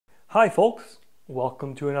Hi folks,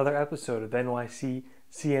 welcome to another episode of NYC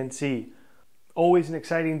CNC. Always an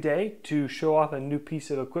exciting day to show off a new piece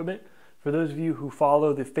of equipment. For those of you who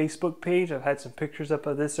follow the Facebook page, I've had some pictures up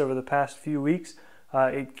of this over the past few weeks.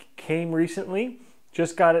 It came recently,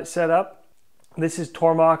 just got it set up. This is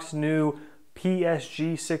Tormach's new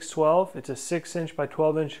PSG 612. It's a 6-inch by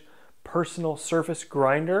 12-inch personal surface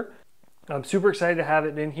grinder. I'm super excited to have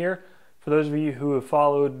it in here. For those of you who have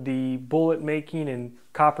followed the bullet making and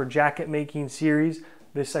copper jacket making series,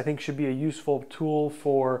 this I think should be a useful tool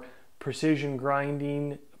for precision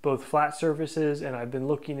grinding both flat surfaces, and I've been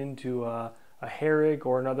looking into a herrig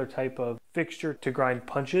or another type of fixture to grind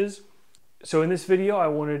punches. So in this video I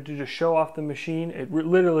wanted to just show off the machine.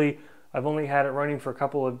 Literally, I've only had it running for a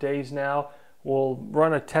couple of days now. We'll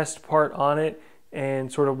run a test part on it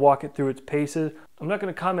and sort of walk it through its paces. I'm not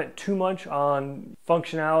going to comment too much on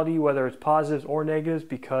functionality, whether it's positives or negatives,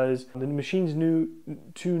 because the machine's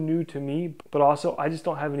too new to me, but also I just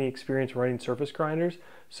don't have any experience running surface grinders,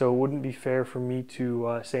 so it wouldn't be fair for me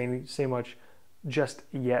to say much just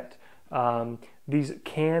yet. These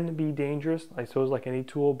can be dangerous, I suppose, like any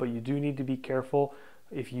tool, but you do need to be careful.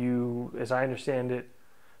 If you, as I understand it,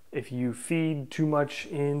 if you feed too much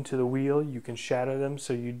into the wheel, you can shatter them,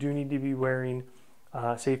 so you do need to be wearing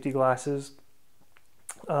safety glasses.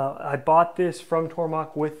 I bought this from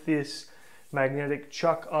Tormach with this magnetic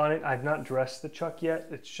chuck on it. I've not dressed the chuck yet.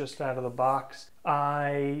 It's just out of the box.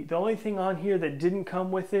 The only thing on here that didn't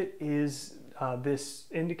come with it is this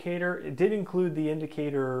indicator. It did include the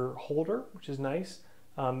indicator holder, which is nice.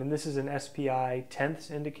 And this is an SPI tenths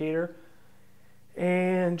indicator.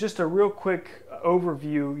 And just a real quick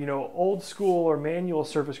overview, you know, old school or manual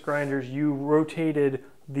surface grinders, you rotated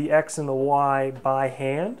the X and the Y by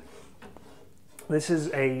hand. This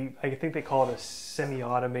is I think they call it a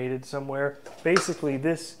semi-automated somewhere. Basically,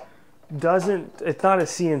 this it's not a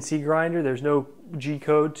CNC grinder. There's no G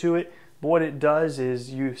code to it. But what it does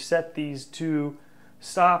is you set these two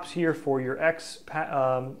stops here for your X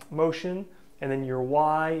motion, and then your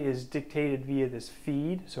Y is dictated via this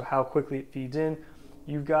feed, so how quickly it feeds in.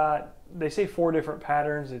 You've got, they say 4 different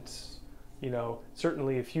patterns. It's, you know,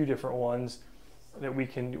 certainly a few different ones that we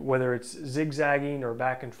can, whether it's zigzagging or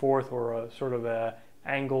back and forth or a sort of a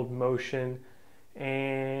angled motion.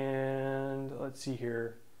 And let's see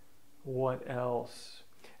here, what else?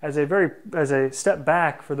 As a step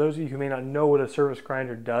back, for those of you who may not know what a surface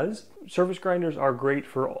grinder does, surface grinders are great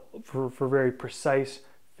for very precise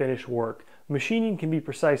finish work. Machining can be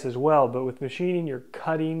precise as well, but with machining you're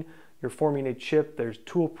cutting, you're forming a chip, there's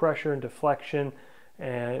tool pressure and deflection,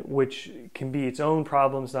 which can be its own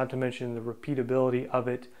problems, not to mention the repeatability of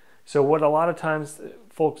it. So what a lot of times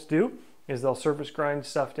folks do is they'll surface grind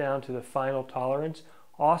stuff down to the final tolerance.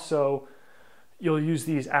 Also, you'll use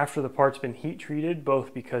these after the part's been heat treated,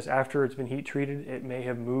 both because after it's been heat treated it may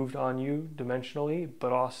have moved on you dimensionally,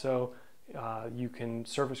 but also you can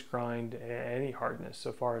surface grind any hardness,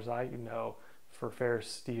 so far as I know, for ferrous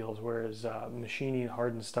steels, whereas machining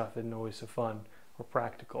hardened stuff isn't always so fun or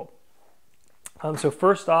practical. So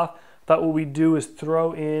first off, I thought what we'd do is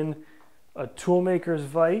throw in a toolmaker's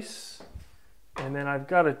vise, and then I've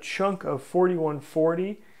got a chunk of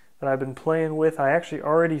 4140 that I've been playing with. I actually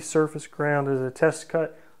already surface ground as a test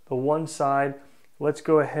cut the one side. Let's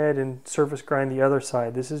go ahead and surface grind the other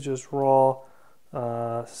side. This is just raw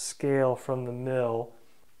scale from the mill.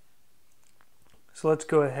 So let's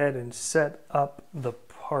go ahead and set up the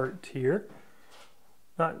part here.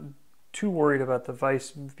 Not too worried about the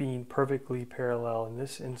vise being perfectly parallel in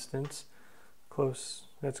this instance.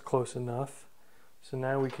 That's close enough. So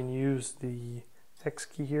now we can use the X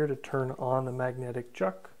key here to turn on the magnetic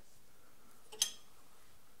chuck.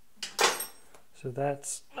 So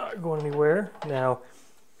that's not going anywhere. Now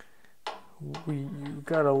you've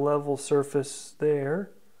got a level surface there,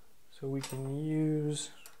 so we can use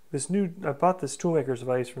this I bought this toolmaker's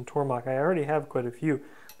vise from Tormach. I already have quite a few,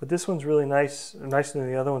 but this one's really nicer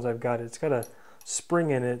than the other ones I've got. It's got a spring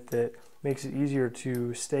in it that makes it easier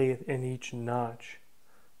to stay in each notch.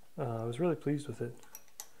 I was really pleased with it.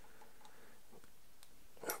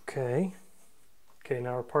 Okay, now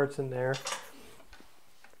our part's in there.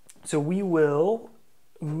 So we will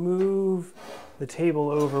move the table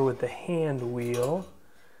over with the hand wheel,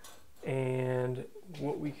 and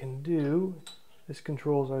what we can do, this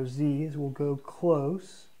controls our Z's, we'll go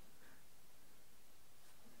close.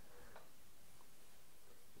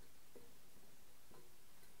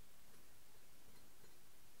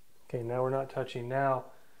 Okay, now we're not touching. Now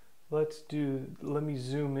let me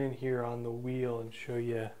zoom in here on the wheel and show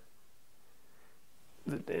you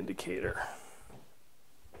the indicator.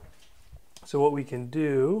 So what we can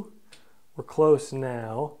do, we're close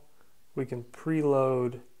now, we can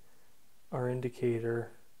preload our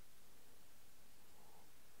indicator.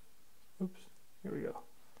 Oops, here we go.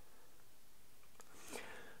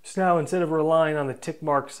 So now instead of relying on the tick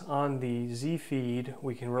marks on the Z feed,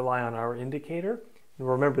 we can rely on our indicator. And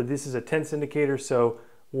remember, this is a tenths indicator, so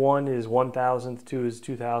 1 is 1,000th, 2 is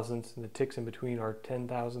 2,000th, and the ticks in between are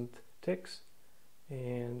 10,000th ticks.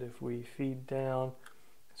 And if we feed down,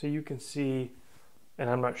 so you can see, and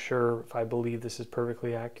I'm not sure if I believe this is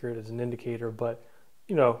perfectly accurate as an indicator, but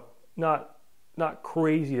you know, not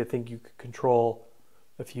crazy to think you could control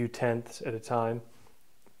a few tenths at a time.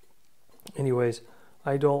 Anyways,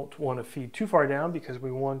 I don't want to feed too far down because we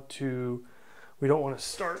don't want to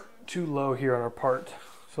start too low here on our part.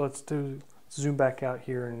 So let's zoom back out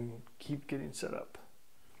here and keep getting set up.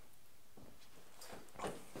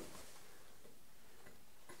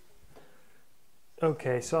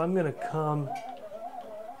 Okay, so I'm going to come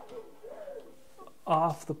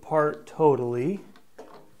off the part totally,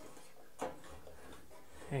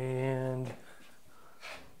 and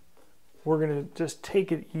we're going to just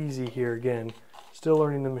take it easy here again. Still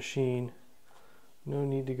learning the machine. No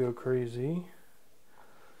need to go crazy.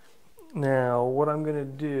 Now, what I'm going to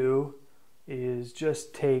do is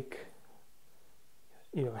just take,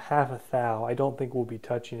 half a thou. I don't think we'll be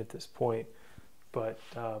touching at this point, but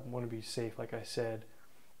want to be safe, like I said.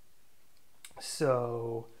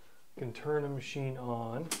 So, I can turn the machine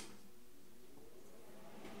on.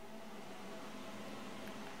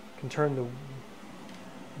 Can turn the,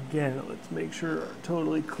 again, let's make sure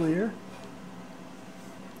totally clear.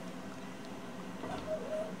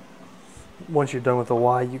 Once you're done with the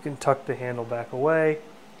Y, you can tuck the handle back away,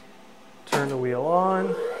 turn the wheel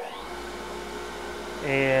on,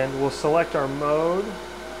 and we'll select our mode.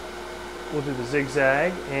 We'll do the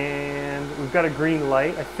zigzag, and we've got a green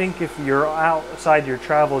light. I think if you're outside your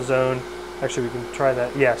travel zone, actually we can try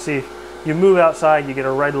that. Yeah, see, you move outside, you get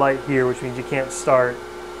a red light here, which means you can't start.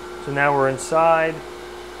 So now we're inside,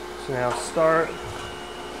 so now start.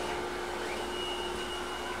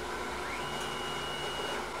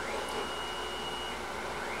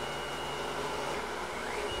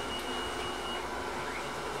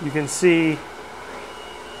 You can see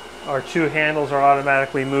our two handles are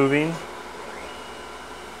automatically moving.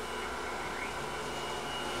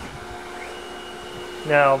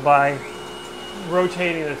 Now by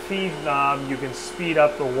rotating the feed knob, you can speed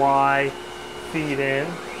up the Y feed in.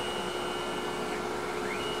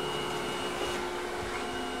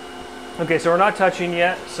 Okay, so we're not touching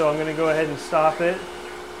yet, so I'm going to go ahead and stop it.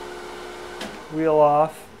 Wheel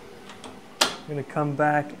off. I'm going to come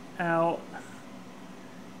back out.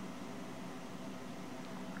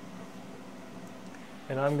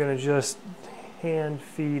 And I'm going to just hand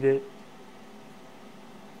feed it.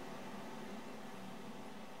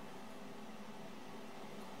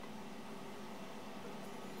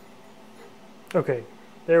 Okay,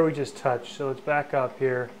 there we just touched, so let's back up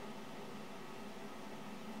here.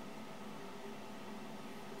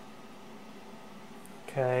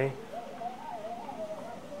 Okay.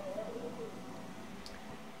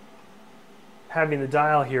 Having the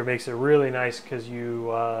dial here makes it really nice because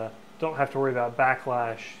you don't have to worry about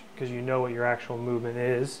backlash because you know what your actual movement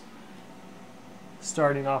is.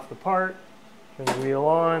 Starting off the part, turn the wheel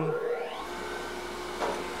on.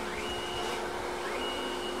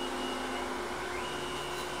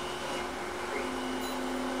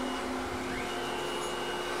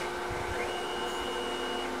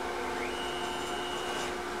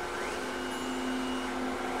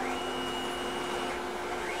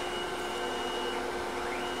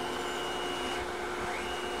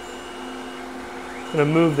 I'm going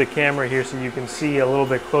to move the camera here so you can see a little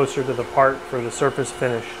bit closer to the part for the surface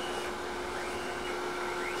finish.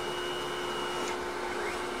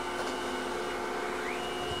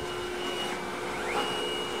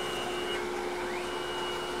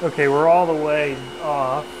 Okay, we're all the way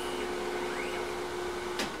off.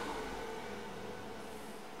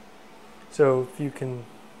 So if you can...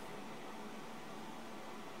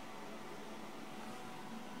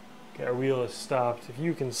 Okay, our wheel is stopped. If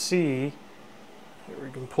you can see... Here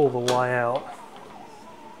we can pull the Y out.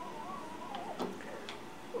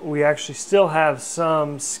 We actually still have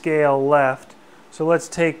some scale left, so let's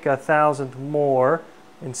take 1,000th more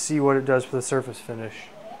and see what it does for the surface finish.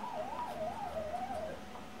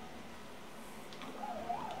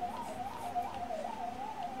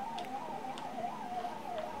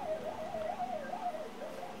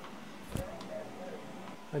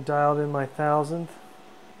 I dialed in my 1,000th.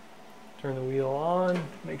 Turn the wheel on,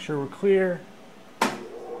 make sure we're clear.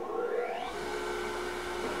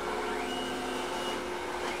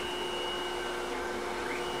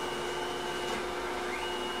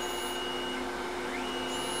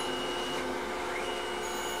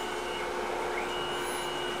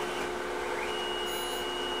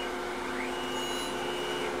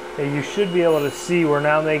 Okay, you should be able to see we're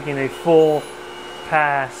now making a full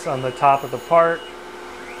pass on the top of the part.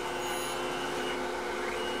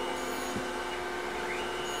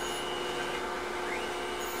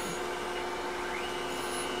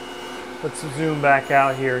 Let's zoom back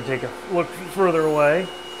out here and take a look further away.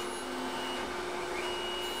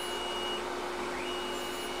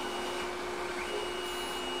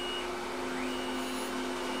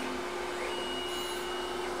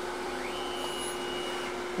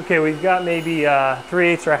 Okay, we've got maybe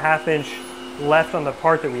 3/8 or a ½ inch left on the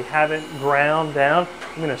part that we haven't ground down.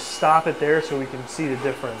 I'm going to stop it there so we can see the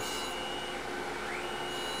difference.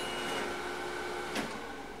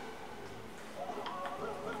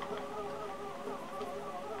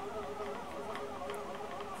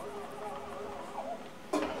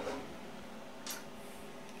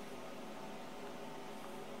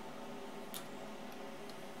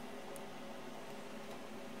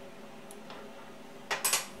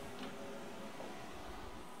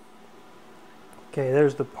 Okay,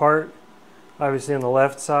 there's the part, obviously on the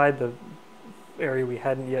left side, the area we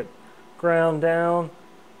hadn't yet ground down,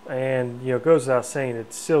 and it goes without saying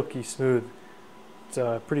it's silky smooth. It's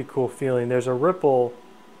a pretty cool feeling. There's a ripple,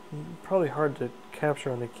 probably hard to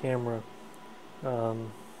capture on the camera.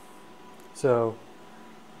 So,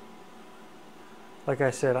 like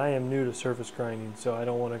I said, I am new to surface grinding, so I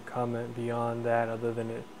don't want to comment beyond that other than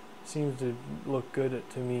it seems to look good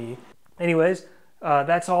to me. Anyways,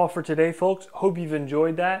 that's all for today, folks. Hope you've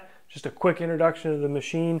enjoyed that. Just a quick introduction of the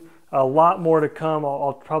machine. A lot more to come.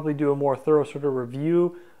 I'll probably do a more thorough sort of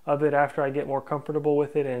review of it after I get more comfortable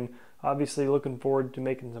with it, and obviously looking forward to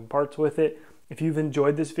making some parts with it. If you've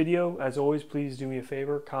enjoyed this video, as always, please do me a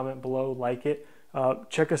favor, comment below, like it.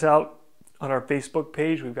 Check us out on our Facebook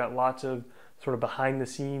page. We've got lots of sort of behind the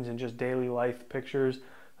scenes and just daily life pictures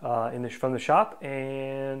from the shop.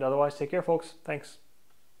 And otherwise, take care, folks. Thanks.